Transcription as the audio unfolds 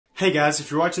Hey guys, if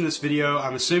you're watching this video,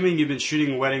 I'm assuming you've been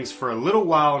shooting weddings for a little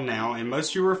while now, and most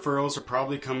of your referrals are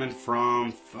probably coming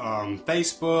from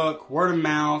Facebook, word of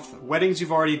mouth, weddings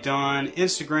you've already done,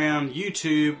 Instagram,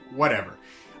 YouTube, whatever.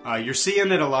 You're seeing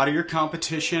that a lot of your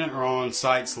competition are on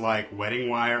sites like Wedding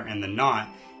Wire and The Knot,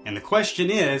 and the question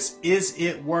is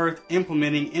it worth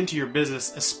implementing into your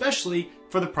business, especially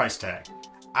for the price tag?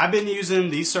 I've been using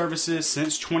these services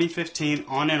since 2015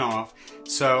 on and off,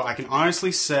 so I can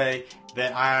honestly say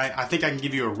that I think I can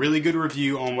give you a really good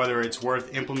review on whether it's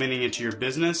worth implementing into your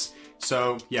business.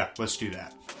 So yeah, let's do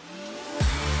that.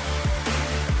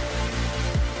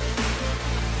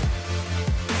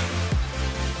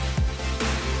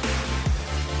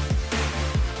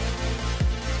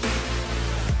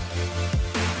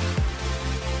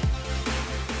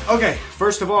 Okay,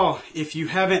 first of all, if you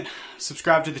haven't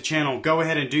subscribed to the channel, go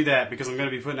ahead and do that because I'm going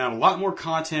to be putting out a lot more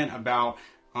content about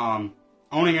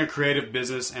owning a creative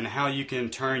business and how you can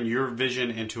turn your vision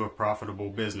into a profitable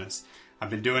business. I've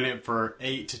been doing it for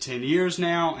 8 to 10 years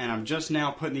now, and I'm just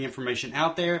now putting the information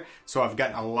out there, so I've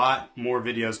got a lot more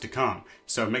videos to come.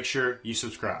 So make sure you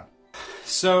subscribe.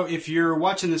 So if you're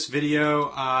watching this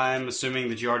video, I'm assuming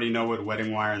that you already know what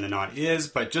Wedding Wire and The Knot is,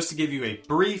 but just to give you a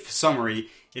brief summary,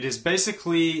 it is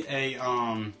basically a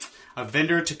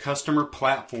vendor to customer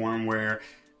platform where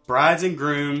brides and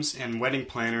grooms and wedding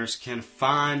planners can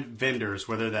find vendors,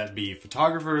 whether that be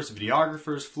photographers,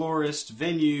 videographers, florists,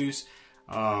 venues,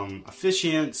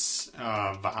 officiants,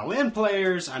 violin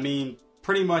players. I mean,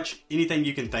 pretty much anything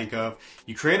you can think of.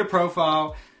 You create a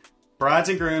profile. Brides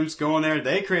and grooms go in there,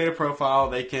 they create a profile,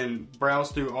 they can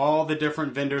browse through all the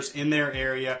different vendors in their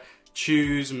area,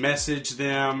 choose, message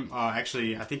them.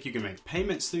 Actually, I think you can make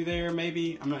payments through there,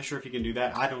 maybe. I'm not sure if you can do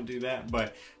that. I don't do that.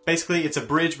 But basically, it's a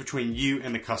bridge between you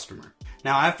and the customer.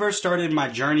 Now, I first started my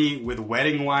journey with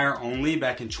Wedding Wire only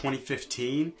back in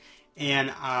 2015.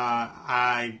 And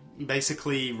I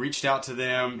basically reached out to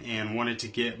them and wanted to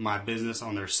get my business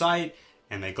on their site.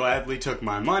 And they gladly took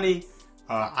my money.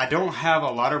 I don't have a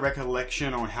lot of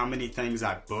recollection on how many things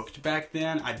I booked back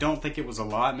then. I don't think it was a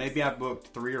lot. Maybe I booked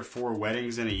 3 or 4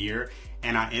 weddings in a year,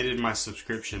 and I ended my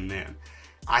subscription then.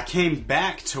 I came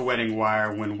back to Wedding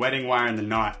Wire when Wedding Wire and The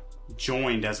Knot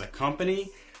joined as a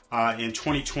company in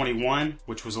 2021,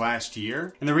 which was last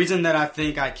year. And the reason that I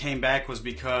think I came back was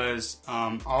because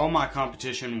all my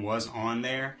competition was on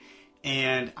there,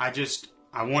 and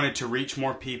I wanted to reach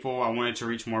more people, I wanted to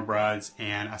reach more brides,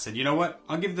 and I said, you know what,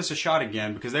 I'll give this a shot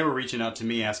again because they were reaching out to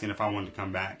me asking if I wanted to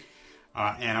come back.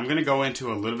 And I'm going to go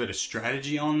into a little bit of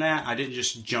strategy on that. I didn't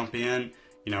just jump in,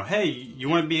 you know, hey, you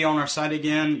want to be on our site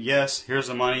again? Yes, here's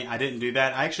the money. I didn't do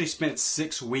that. I actually spent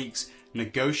 6 weeks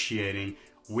negotiating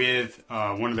with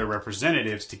one of their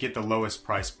representatives to get the lowest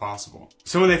price possible.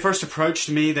 So when they first approached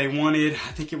me, they wanted,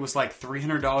 I think it was like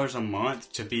 $300 a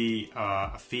month to be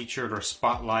a featured or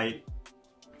spotlight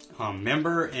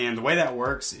member. And the way that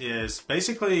works is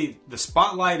basically the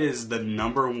spotlight is the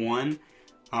 #1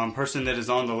 person that is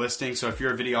on the listing. So if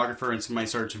you're a videographer and somebody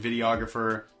search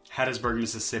videographer Hattiesburg,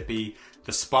 Mississippi,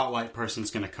 the spotlight person is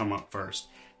going to come up first.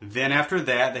 Then after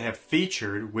that they have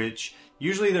featured, which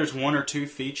usually there's 1 or 2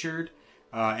 featured,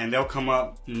 and they'll come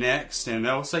up next and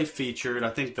they'll say featured.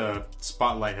 I think the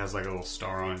spotlight has like a little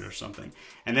star on it or something.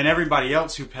 And then everybody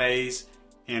else who pays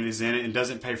and is in it and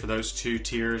doesn't pay for those 2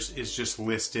 tiers is just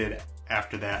listed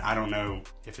after that. I don't know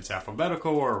if it's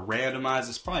alphabetical or randomized.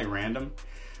 It's probably random.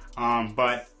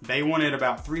 But they wanted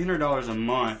about $300 a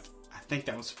month. I think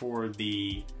that was for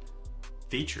the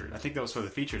featured. I think it was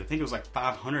like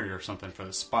 $500 or something for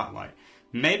the spotlight.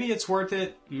 Maybe it's worth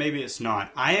it. Maybe it's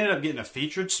not. I ended up getting a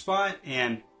featured spot,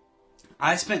 and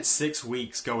I spent 6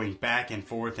 weeks going back and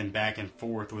forth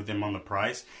with them on the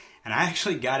price. And I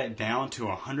actually got it down to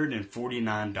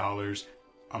 $149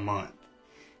 a month.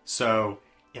 So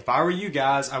if I were you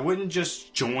guys, I wouldn't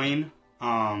just join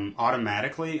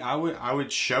automatically. I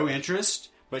would show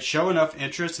interest, but show enough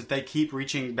interest that they keep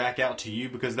reaching back out to you,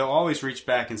 because they'll always reach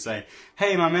back and say,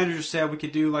 hey, my manager said we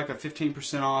could do like a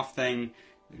 15% off thing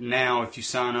now if you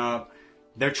sign up.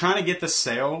 They're trying to get the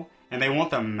sale, and they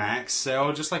want the max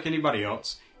sale just like anybody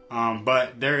else.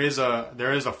 But there is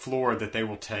a floor that they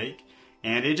will take.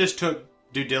 And it just took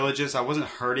due diligence. I wasn't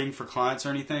hurting for clients or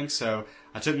anything, so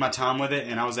I took my time with it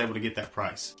and I was able to get that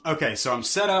price. Okay, so I'm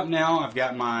set up now. I've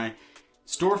got my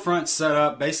storefront set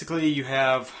up. Basically, you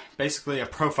have a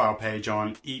profile page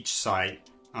on each site.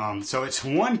 So it's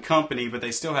one company, but they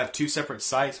still have 2 separate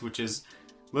sites, which is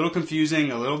a little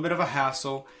confusing, a little bit of a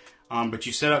hassle. But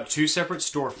you set up 2 separate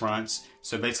storefronts.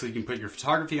 So basically, you can put your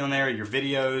photography on there, your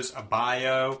videos, a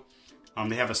bio.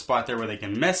 They have a spot there where they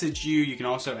can message you. You can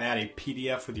also add a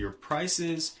PDF with your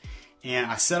prices. and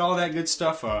I set all that good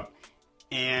stuff up,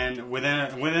 and within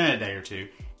a day or two,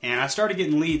 and I started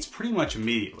getting leads pretty much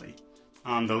immediately.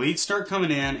 The leads start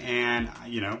coming in, and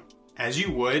as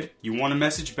you would, you want to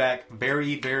message back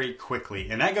very, very quickly,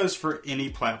 and that goes for any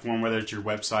platform, whether it's your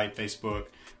website, Facebook,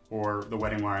 or the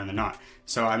Wedding Wire and the Knot.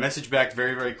 So I messaged back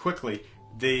very, very quickly.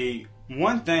 The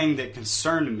one thing that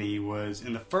concerned me was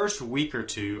in the first week or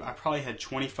two, I probably had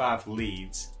 25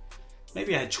 leads.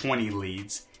 Maybe I had 20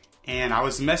 leads, and I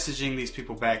was messaging these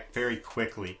people back very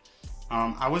quickly.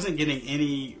 I wasn't getting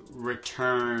any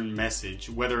return message,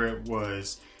 whether it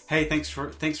was, hey, thanks for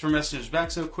messaging us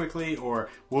back so quickly, or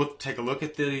we'll take a look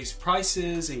at these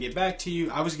prices and get back to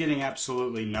you. I was getting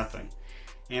absolutely nothing.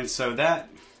 And so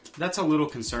that's a little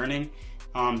concerning.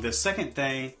 The second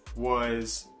thing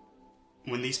was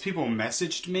when these people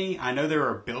messaged me, I know there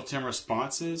are built-in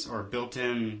responses or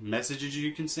built-in messages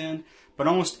you can send, but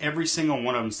almost every single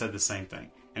one of them said the same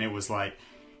thing. And it was like,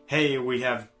 hey, we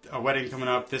have a wedding coming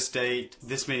up this date,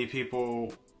 this many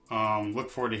people, look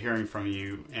forward to hearing from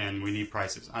you, and we need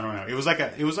prices. I don't know. It was like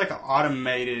an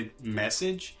automated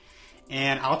message.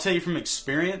 And I'll tell you from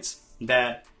experience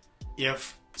that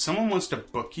if someone wants to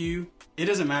book you, it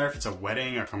doesn't matter if it's a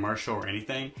wedding or commercial or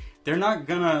anything, they're not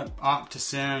gonna opt to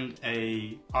send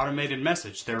a automated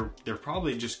message. They're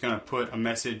probably just gonna put a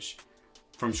message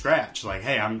from scratch, like,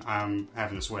 hey, I'm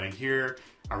having this wedding here.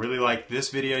 I really like this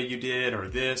video you did, or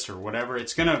this, or whatever.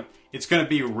 It's gonna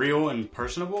be real and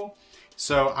personable.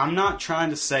 So I'm not trying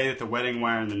to say that the Wedding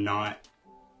Wire and the Knot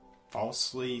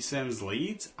falsely sends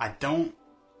leads. I don't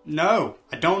know,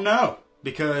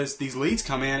 because these leads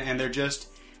come in and they're just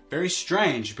very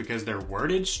strange because they're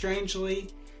worded strangely.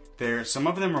 Some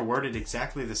of them are worded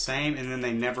exactly the same, and then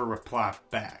they never reply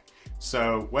back.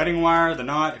 So Wedding Wire, the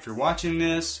Knot, if you're watching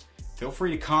this, feel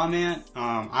free to comment.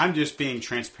 I'm just being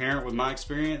transparent with my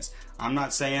experience. I'm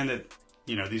not saying that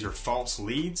these are false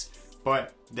leads,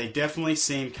 but they definitely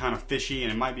seem kind of fishy,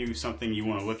 and it might be something you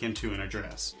want to look into and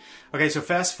address. Okay, so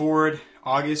fast forward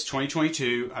August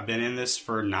 2022. I've been in this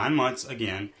for 9 months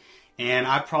again, and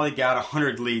I've probably got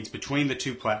 100 leads between the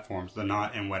two platforms, the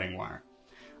Knot and Wedding Wire.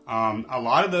 A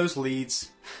lot of those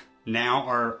leads now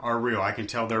are real. I can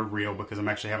tell they're real because I'm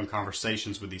actually having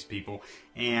conversations with these people.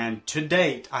 And to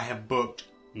date, I have booked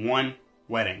one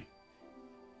wedding.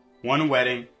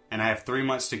 And I have 3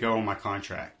 months to go on my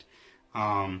contract.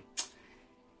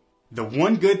 The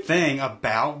one good thing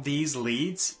about these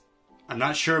leads, I'm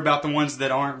not sure about the ones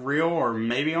that aren't real or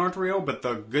maybe aren't real, but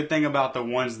the good thing about the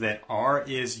ones that are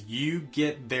is you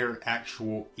get their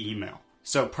actual email.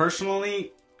 So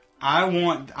personally,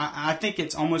 I think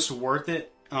it's almost worth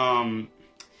it. Well,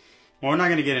 we're not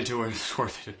going to get into whether it's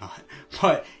worth it or not,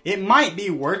 but it might be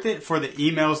worth it for the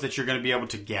emails that you're going to be able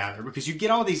to gather, because you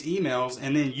get all these emails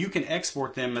and then you can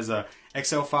export them as a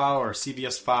Excel file or a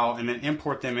CVS file and then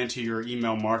import them into your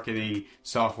email marketing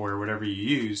software, whatever you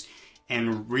use,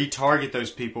 and retarget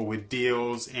those people with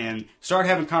deals and start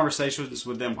having conversations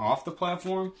with them off the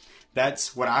platform.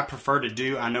 That's what I prefer to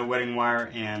do. I know Wedding Wire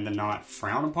and the Knot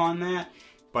frown upon that,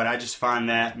 but I just find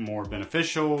that more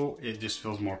beneficial. It just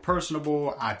feels more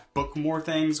personable. I book more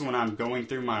things when I'm going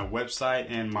through my website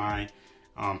and my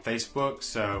Facebook.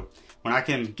 So when I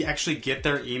can actually get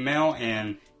their email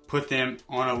and put them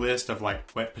on a list of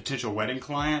potential wedding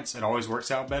clients, it always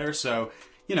works out better. So,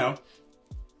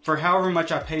 for however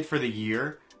much I paid for the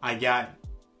year, I got,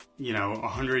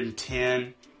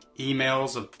 110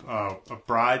 emails of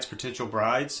brides, potential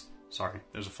brides. Sorry,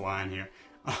 there's a fly in here.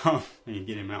 I need to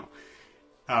get him out.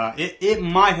 It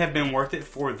might have been worth it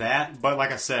for that, but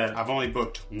like I said, I've only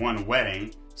booked one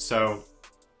wedding, so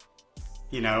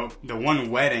the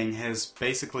one wedding has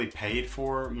basically paid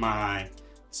for my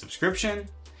subscription.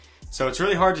 So it's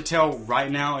really hard to tell right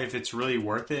now if it's really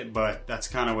worth it, but that's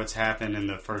kind of what's happened in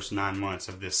the first 9 months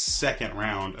of this second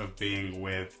round of being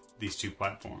with these two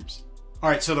platforms.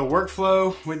 Alright, so the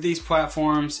workflow with these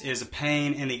platforms is a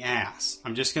pain in the ass.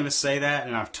 I'm just going to say that,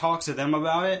 and I've talked to them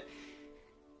about it.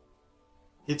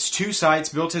 It's 2 sites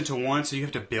built into one, so you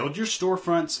have to build your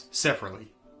storefronts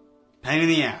separately. Pain in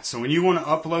the ass. So when you want to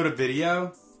upload a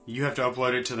video, you have to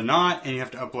upload it to the Knot, and you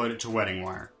have to upload it to Wedding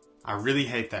Wire. I really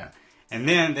hate that. And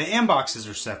then the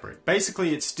inboxes are separate.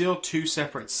 Basically, it's still 2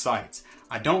 separate sites.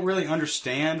 I don't really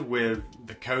understand with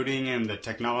the coding and the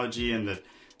technology and the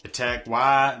tech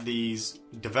why these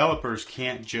developers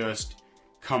can't just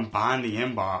combine the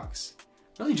inbox.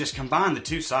 Really just combine the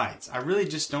 2 sites. I really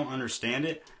just don't understand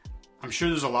it. I'm sure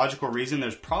there's a logical reason.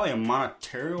 There's probably a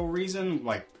monetary reason,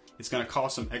 like it's going to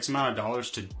cost them X amount of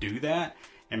dollars to do that,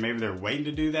 and maybe they're waiting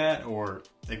to do that, or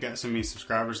they've got so many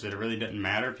subscribers that it really doesn't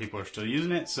matter. People are still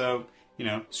using it, so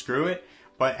screw it.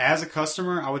 But as a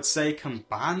customer, I would say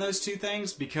combine those two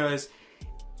things, because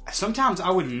sometimes I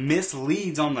would miss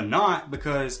leads on the Knot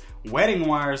because Wedding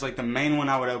Wire is like the main one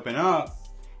I would open up.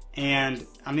 And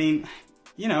I mean,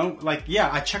 you know, like, yeah,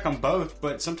 I check them both,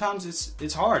 but sometimes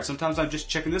it's hard. Sometimes I'm just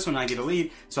checking this one and I get a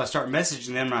lead, so I start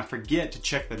messaging them and I forget to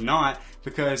check the Knot,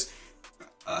 because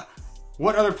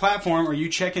what other platform are you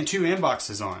checking 2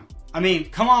 inboxes on? I mean,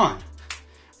 come on.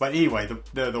 But anyway,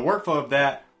 the workflow of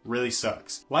that really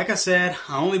sucks. Like I said,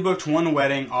 I only booked 1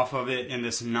 wedding off of it in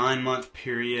this 9-month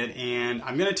period, and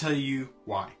I'm going to tell you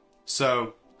why.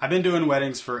 So I've been doing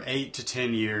weddings for 8 to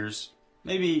 10 years,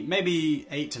 maybe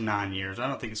 8 to 9 years. I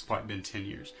don't think it's quite been 10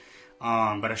 years.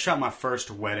 But I shot my first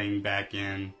wedding back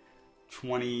in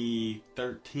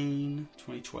 2013,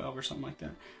 2012 or something like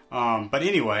that. But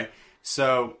anyway,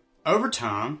 so over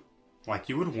time, like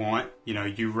you would want, you know,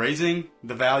 you're raising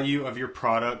the value of your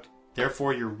product,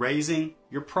 therefore you're raising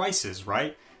your prices,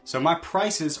 right? So my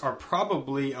prices are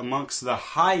probably amongst the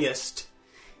highest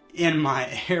in my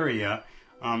area.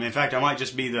 In fact, I might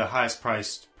just be the highest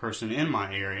priced person in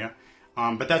my area.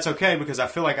 But that's okay, because I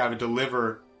feel like I would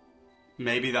deliver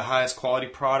maybe the highest quality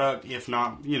product, if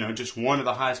not, you know, just one of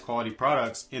the highest quality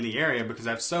products in the area, because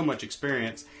I have so much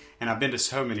experience and I've been to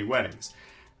so many weddings.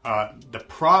 The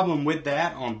problem with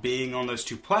that, on being on those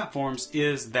 2 platforms,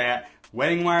 is that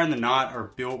Wedding Wire and the Knot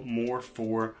are built more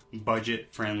for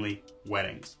budget-friendly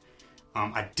weddings.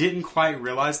 I didn't quite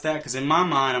realize that, because in my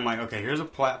mind, I'm like, okay, here's a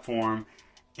platform,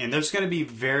 and there's going to be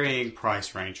varying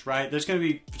price range, right? There's going to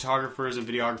be photographers and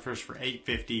videographers for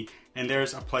 $850, and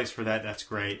there's a place for that. That's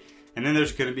great. And then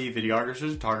there's going to be videographers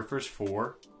and photographers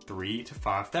for $3,000 to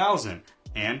 $5,000,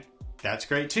 and that's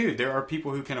great too. There are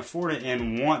people who can afford it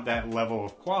and want that level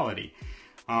of quality.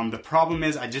 The problem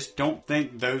is, I just don't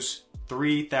think those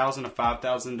 $3,000 to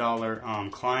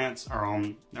 $5,000 clients are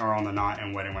on the Knot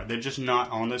and Wedding Wire. They're just not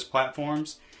on those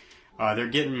platforms. They're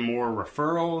getting more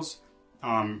referrals,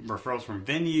 referrals from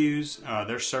venues.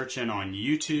 They're searching on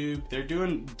YouTube. They're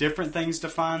doing different things to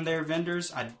find their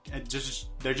vendors.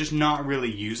 They're just not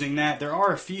really using that. There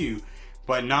are a few,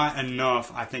 but not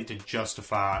enough, I think, to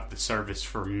justify the service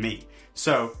for me.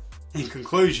 So, in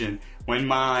conclusion, when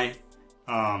my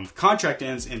contract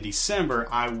ends in December,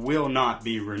 I will not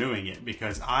be renewing it,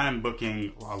 because I am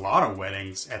booking a lot of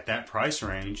weddings at that price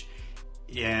range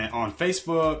on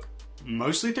Facebook,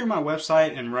 mostly through my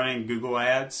website and running Google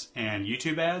ads and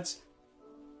YouTube ads.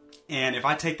 And if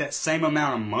I take that same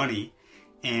amount of money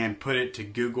and put it to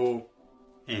Google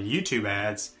and YouTube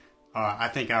ads, I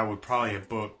think I would probably have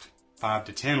booked 5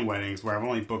 to 10 weddings, where I've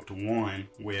only booked 1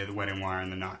 with Wedding Wire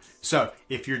and the Knot. So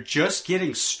if you're just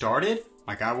getting started,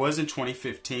 like I was in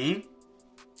 2015,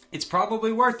 it's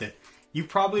probably worth it. You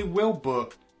probably will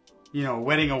book, you know, a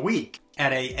wedding a week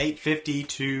at a $850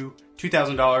 to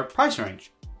 $2,000 price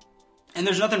range. And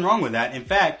there's nothing wrong with that. In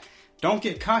fact, don't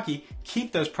get cocky.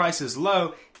 Keep those prices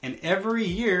low. And every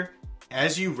year,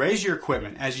 as you raise your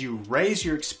equipment, as you raise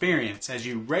your experience, as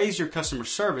you raise your customer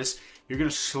service, you're going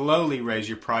to slowly raise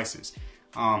your prices.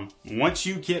 Once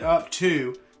you get up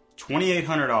to $2,800,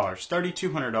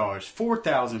 $3,200,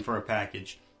 $4,000 for a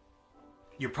package,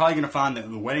 you're probably going to find that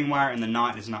the Wedding Wire and the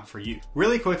Knot is not for you.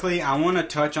 Really quickly, I want to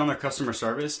touch on their customer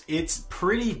service. It's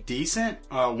pretty decent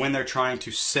when they're trying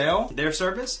to sell their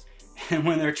service and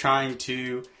when they're trying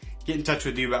to get in touch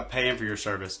with you about paying for your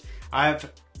service.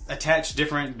 I've attached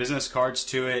different business cards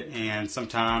to it, and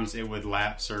sometimes it would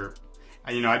lapse, or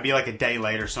I'd be like a day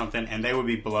late or something, and they would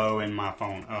be blowing my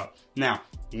phone up. Now,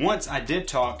 once I did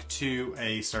talk to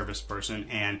a service person,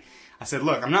 and I said,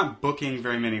 look, I'm not booking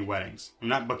very many weddings. I'm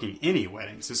not booking any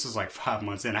weddings. This is like 5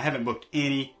 months in. I haven't booked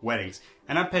any weddings.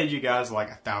 And I paid you guys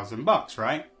like $1,000,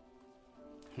 right?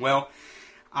 Well,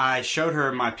 I showed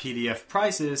her my PDF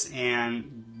prices,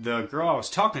 and the girl I was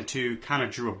talking to kind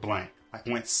of drew a blank, like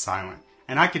went silent.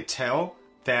 And I could tell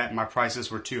that my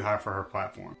prices were too high for her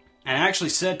platform. And I actually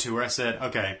said to her, I said,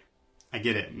 okay, I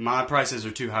get it. My prices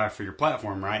are too high for your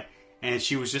platform, right? And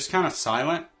she was just kind of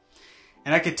silent.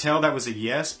 And I could tell that was a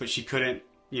yes, but she couldn't,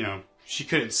 she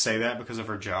couldn't say that because of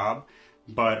her job.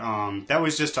 But that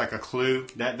was just like a clue.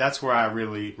 That's where I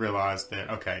really realized that,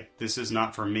 okay, this is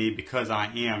not for me, because I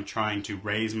am trying to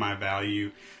raise my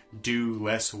value, do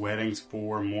less weddings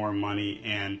for more money,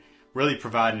 and really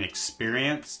provide an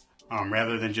experience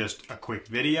rather than just a quick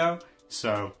video.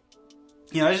 So,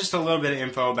 that's just a little bit of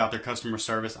info about their customer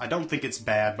service. I don't think it's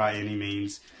bad by any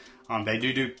means. They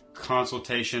do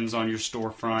consultations on your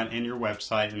storefront and your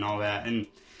website and all that. And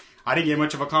I didn't get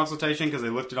much of a consultation because they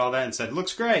looked at all that and said,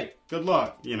 looks great, good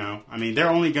luck. They're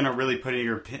only going to really put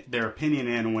their opinion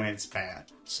in when it's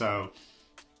bad. So,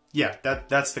 yeah,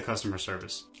 that's the customer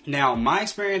service. Now, my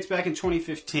experience back in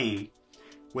 2015,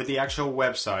 with the actual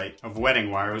website of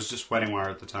Wedding Wire, it was just Wedding Wire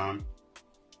at the time,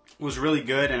 was really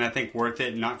good and I think worth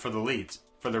it, not for the leads,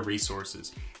 for the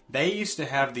resources. They used to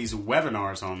have these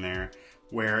webinars on there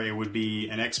where it would be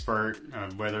an expert,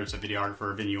 whether it's a videographer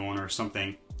or venue owner or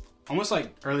something, almost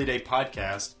like early day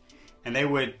podcast, and they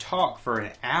would talk for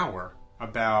an hour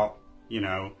about, you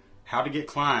know, how to get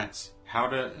clients, how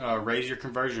to raise your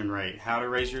conversion rate, how to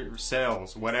raise your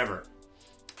sales, whatever.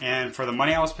 And for the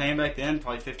money I was paying back then,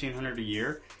 probably $1,500 a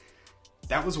year,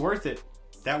 that was worth it.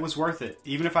 That was worth it.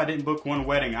 Even if I didn't book one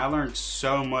wedding, I learned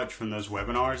so much from those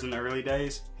webinars in the early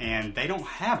days, and they don't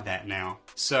have that now.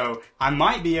 So I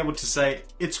might be able to say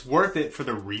it's worth it for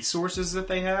the resources that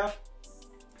they have.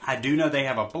 I do know they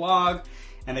have a blog,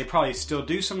 and they probably still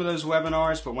do some of those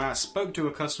webinars, but when I spoke to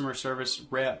a customer service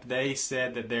rep, they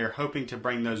said that they're hoping to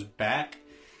bring those back,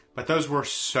 but those were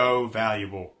so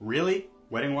valuable. Really?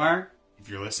 Wedding Wire, if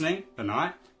you're listening, but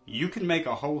not, you can make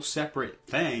a whole separate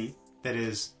thing that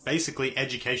is basically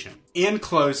education. In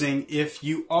closing, if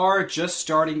you are just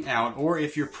starting out or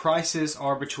if your prices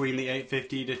are between the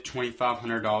 $850 to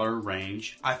 $2,500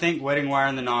 range, I think Wedding Wire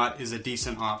and The Knot is a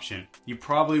decent option. You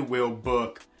probably will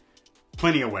book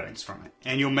plenty of weddings from it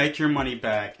and you'll make your money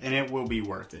back and it will be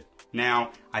worth it.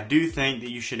 Now, I do think that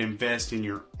you should invest in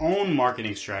your own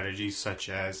marketing strategies such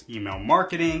as email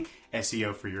marketing,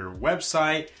 SEO for your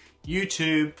website,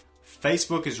 YouTube.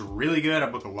 Facebook is really good. I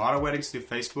book a lot of weddings through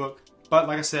Facebook. But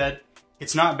like I said,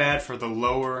 it's not bad for the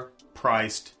lower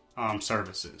priced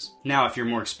services. Now, if you're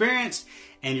more experienced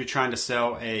and you're trying to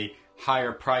sell a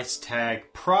higher price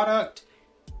tag product,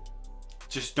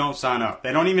 just don't sign up.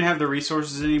 They don't even have the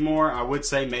resources anymore. I would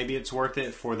say maybe it's worth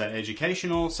it for the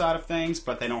educational side of things,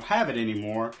 but they don't have it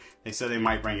anymore. They said they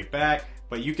might bring it back,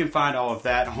 but you can find all of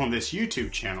that on this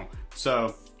YouTube channel.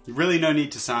 So really no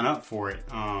need to sign up for it.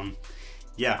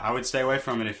 Yeah, I would stay away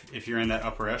from it if you're in that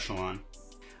upper echelon.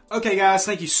 Okay guys,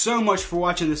 thank you so much for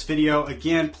watching this video.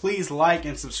 Again, please like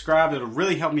and subscribe. It'll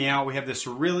really help me out. We have this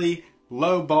really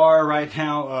low bar right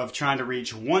now of trying to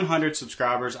reach 100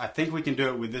 subscribers. I think we can do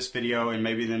it with this video and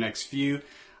maybe the next few.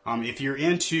 If you're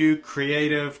into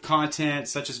creative content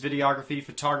such as videography,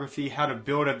 photography, how to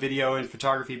build a video and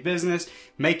photography business,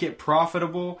 make it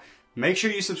profitable, make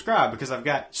sure you subscribe because I've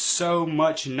got so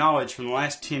much knowledge from the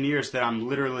last 10 years that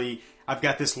I've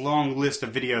got this long list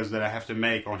of videos that I have to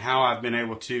make on how I've been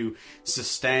able to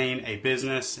sustain a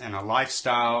business and a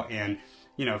lifestyle and,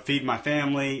 you know, feed my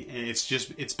family.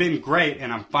 It's been great,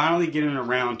 and I'm finally getting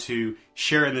around to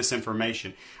sharing this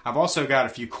information. I've also got a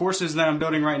few courses that I'm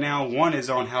building right now. One is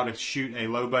on how to shoot a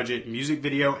low budget music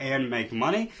video and make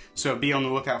money, so be on the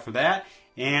lookout for that,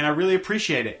 and I really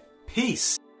appreciate it.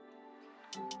 Peace.